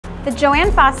The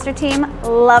Joanne Foster team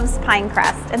loves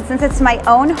Pinecrest, and since it's my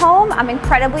own home, I'm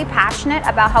incredibly passionate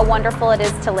about how wonderful it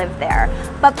is to live there.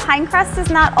 But Pinecrest is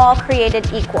not all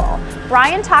created equal.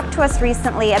 Brian talked to us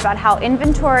recently about how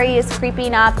inventory is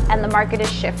creeping up and the market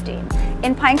is shifting.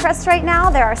 In Pinecrest right now,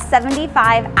 there are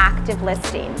 75 active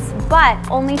listings, but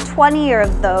only 20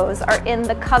 of those are in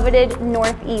the coveted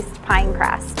Northeast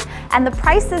Pinecrest. And the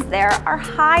prices there are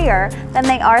higher than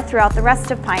they are throughout the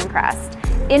rest of Pinecrest.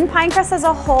 In Pinecrest as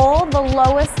a whole, the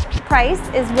lowest price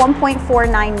is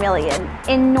 $1.49 million.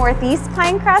 In Northeast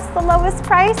Pinecrest, the lowest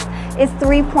price is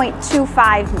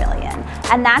 $3.25 million.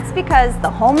 And that's because the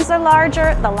homes are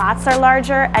larger, the lots are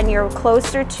larger, and you're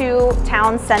closer to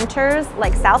town centers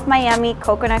like South Miami,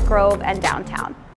 Coconut Grove, and downtown.